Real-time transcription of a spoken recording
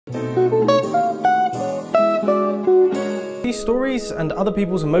These stories and other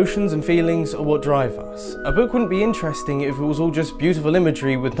people's emotions and feelings are what drive us. A book wouldn't be interesting if it was all just beautiful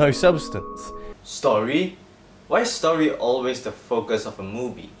imagery with no substance. Story? Why is story always the focus of a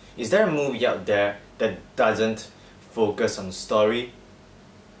movie? Is there a movie out there that doesn't focus on story?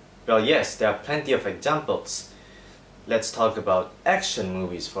 Well, yes, there are plenty of examples. Let's talk about action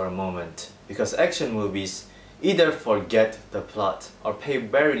movies for a moment, because action movies either forget the plot or pay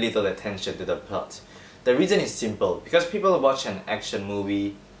very little attention to the plot. The reason is simple, because people watch an action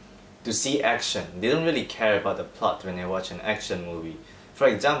movie to see action. They don't really care about the plot when they watch an action movie. For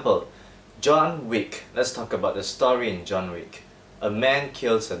example, John Wick. Let's talk about the story in John Wick. A man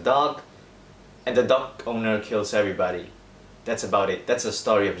kills a dog and the dog owner kills everybody. That's about it. That's the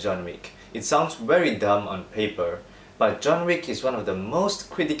story of John Wick. It sounds very dumb on paper, but John Wick is one of the most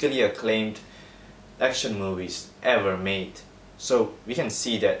critically acclaimed action movies ever made. So we can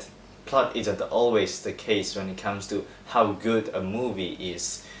see that plot isn't always the case when it comes to how good a movie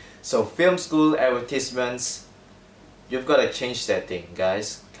is. So film school advertisements, you've got to change that thing,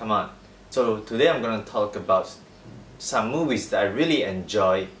 guys. Come on. So today I'm going to talk about some movies that I really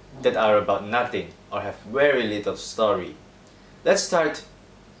enjoy that are about nothing or have very little story. Let's start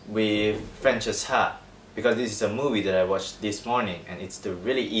with Frances Ha, because this is a movie that I watched this morning and it's the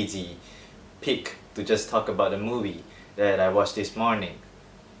really easy pick to just talk about the movie that I watched this morning.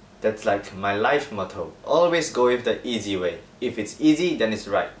 That's like my life motto. Always go with the easy way. If it's easy, then it's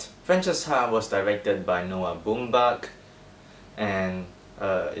right. Frances Ha was directed by Noah Baumbach, and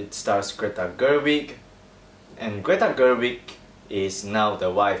it stars Greta Gerwig. And Greta Gerwig is now the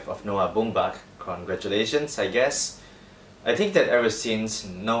wife of Noah Baumbach. Congratulations, I guess. I think that ever since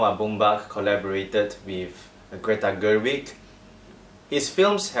Noah Baumbach collaborated with Greta Gerwig, his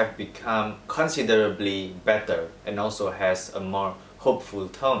films have become considerably better and also has a more hopeful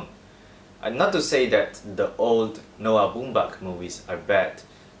tone. And not to say that the old Noah Baumbach movies are bad,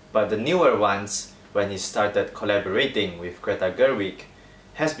 but the newer ones, when he started collaborating with Greta Gerwig,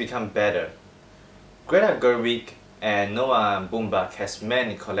 has become better. Greta Gerwig and Noah Baumbach has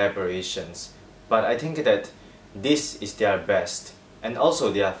many collaborations, but I think that this is their best and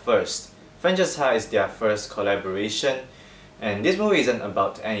also their first. Frances Ha is their first collaboration, and this movie isn't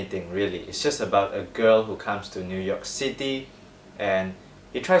about anything really. It's just about a girl who comes to New York City and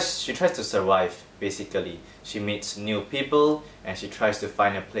she tries to survive basically. She meets new people and she tries to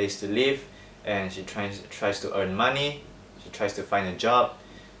find a place to live, and she tries to earn money, she tries to find a job.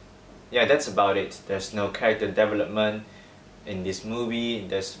 Yeah, that's about it. There's no character development in this movie.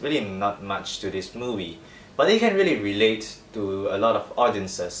 There's really not much to this movie. But it can really relate to a lot of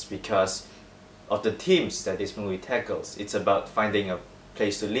audiences because of the themes that this movie tackles. It's about finding a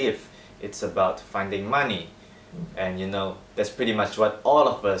place to live. It's about finding money. And you know, that's pretty much what all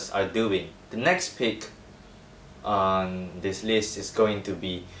of us are doing. The next pick on this list is going to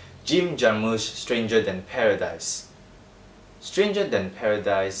be Jim Jarmusch, Stranger Than Paradise. Stranger Than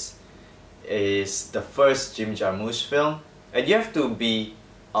Paradise is the first Jim Jarmusch film, and you have to be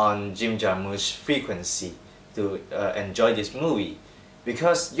on Jim Jarmusch frequency to enjoy this movie,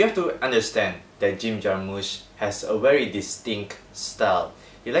 because you have to understand that Jim Jarmusch has a very distinct style.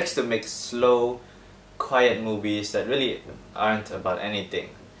 He likes to make slow, quiet movies that really aren't about anything.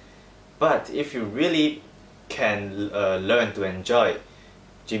 But if you really can learn to enjoy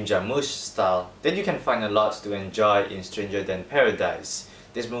Jim Jarmusch's style, then you can find a lot to enjoy in Stranger Than Paradise.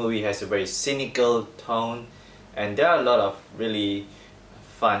 This movie has a very cynical tone, and there are a lot of really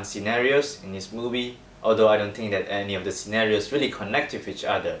fun scenarios in this movie, although I don't think that any of the scenarios really connect with each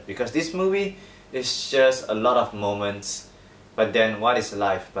other, because this movie is just a lot of moments, but then what is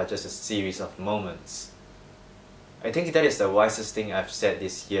life but just a series of moments? I think that is the wisest thing I've said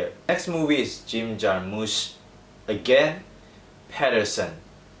this year. Next movie is Jim Jarmusch again, Paterson.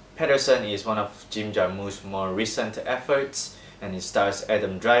 Paterson is one of Jim Jarmusch's more recent efforts, and it stars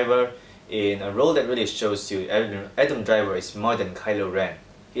Adam Driver in a role that really shows you Adam Driver is more than Kylo Ren.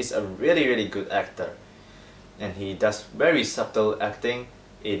 He's a really good actor, and he does very subtle acting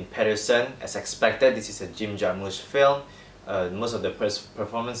in Paterson. As expected, this is a Jim Jarmusch film. Most of the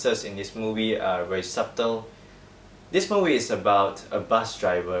performances in this movie are very subtle. This movie is about a bus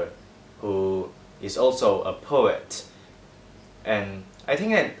driver who is also a poet, and I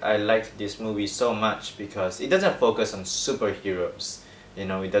think I like this movie so much because it doesn't focus on superheroes. You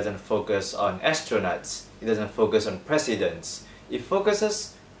know, it doesn't focus on astronauts, it doesn't focus on presidents. It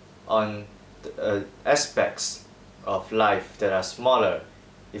focuses on aspects of life that are smaller.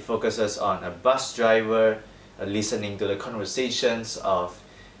 It focuses on a bus driver listening to the conversations of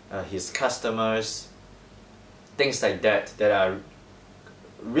his customers, things like that that are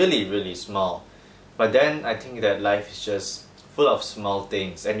really small. But then I think that life is just full of small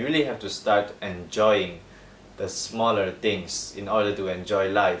things, and you really have to start enjoying the smaller things in order to enjoy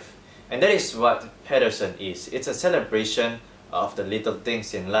life. And that is what Paterson is. It's a celebration of the little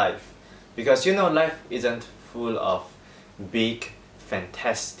things in life. Because you know, life isn't full of big,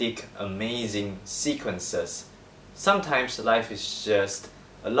 fantastic, amazing sequences. Sometimes life is just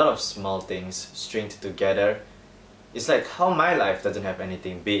a lot of small things stringed together. It's like how my life doesn't have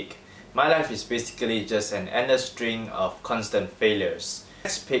anything big. My life is basically just an endless string of constant failures.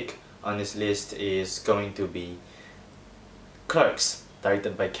 Next pick on this list is going to be Clerks,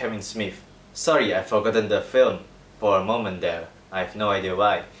 directed by Kevin Smith. Sorry, I've forgotten the film for a moment there. I have no idea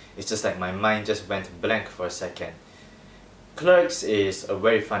why. It's just like my mind just went blank for a second. Clerks is a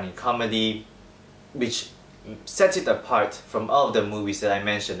very funny comedy which sets it apart from all of the movies that I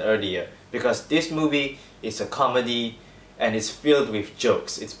mentioned earlier, because this movie is a comedy and it's filled with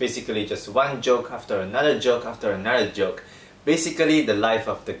jokes. It's basically just one joke after another joke after another joke. Basically, the life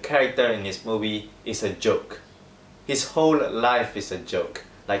of the character in this movie is a joke. His whole life is a joke.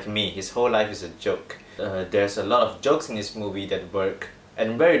 Like me, his whole life is a joke. There's a lot of jokes in this movie that work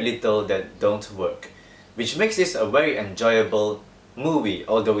and very little that don't work, which makes this a very enjoyable movie,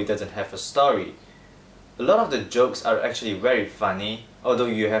 although it doesn't have a story. A lot of the jokes are actually very funny, although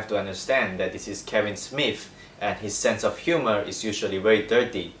you have to understand that this is Kevin Smith and his sense of humor is usually very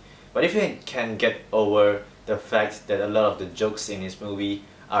dirty. But if you can get over the fact that a lot of the jokes in this movie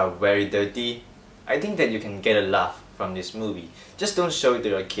are very dirty, I think that you can get a laugh from this movie. Just don't show it to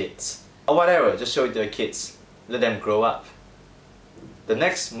your kids. Or whatever, just show it to your kids. Let them grow up. The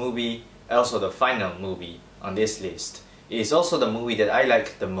next movie, also the final movie on this list, is also the movie that I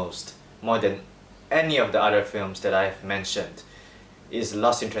like the most, more than any of the other films that I've mentioned, is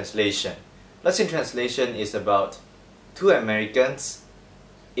Lost in Translation. Lost in Translation is about two Americans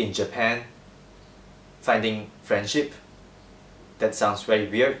in Japan finding friendship. That sounds very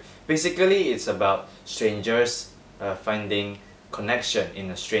weird. Basically, it's about strangers finding connection in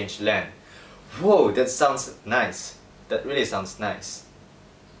a strange land. Whoa, that sounds nice. That really sounds nice.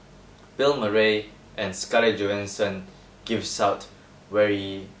 Bill Murray and Scarlett Johansson gives out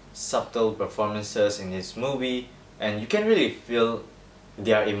very subtle performances in this movie, and you can really feel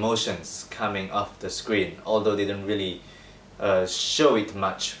their emotions coming off the screen, although they don't really show it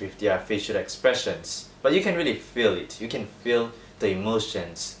much with their facial expressions. But you can really feel it. You can feel the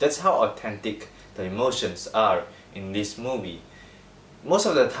emotions. That's how authentic the emotions are in this movie. Most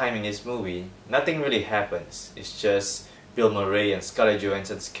of the time in this movie, nothing really happens. It's just Bill Murray and Scarlett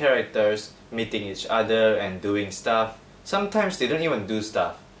Johansson's characters meeting each other and doing stuff. Sometimes they don't even do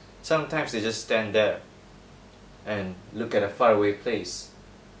stuff. Sometimes they just stand there and look at a faraway place,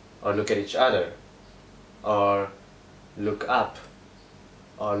 or look at each other, or look up,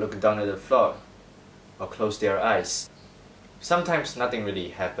 or look down at the floor, or close their eyes. Sometimes nothing really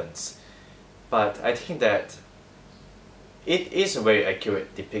happens, but I think that it is a very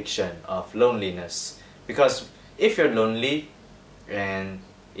accurate depiction of loneliness, because if you're lonely and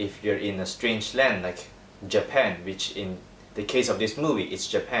if you're in a strange land like Japan, which in the case of this movie it's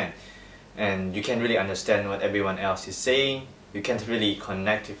Japan, and you can't really understand what everyone else is saying, you can't really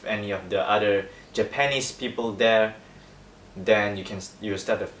connect with any of the other Japanese people there, then you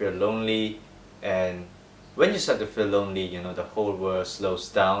start to feel lonely. And when you start to feel lonely, you know, the whole world slows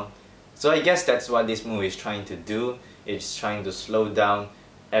down. So I guess that's what this movie is trying to do. It's trying to slow down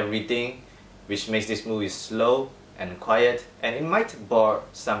everything, which makes this movie slow and quiet, and it might bore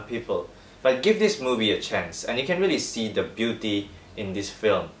some people. But give this movie a chance, and you can really see the beauty in this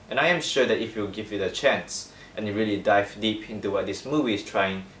film. And I am sure that if you give it a chance and you really dive deep into what this movie is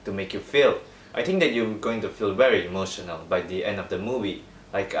trying to make you feel, I think that you're going to feel very emotional by the end of the movie,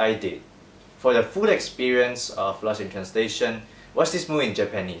 like I did. For the full experience of Lost in Translation, watch this movie in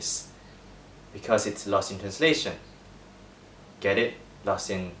Japanese, because it's Lost in Translation. Get it? Lost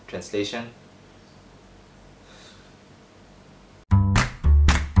in Translation.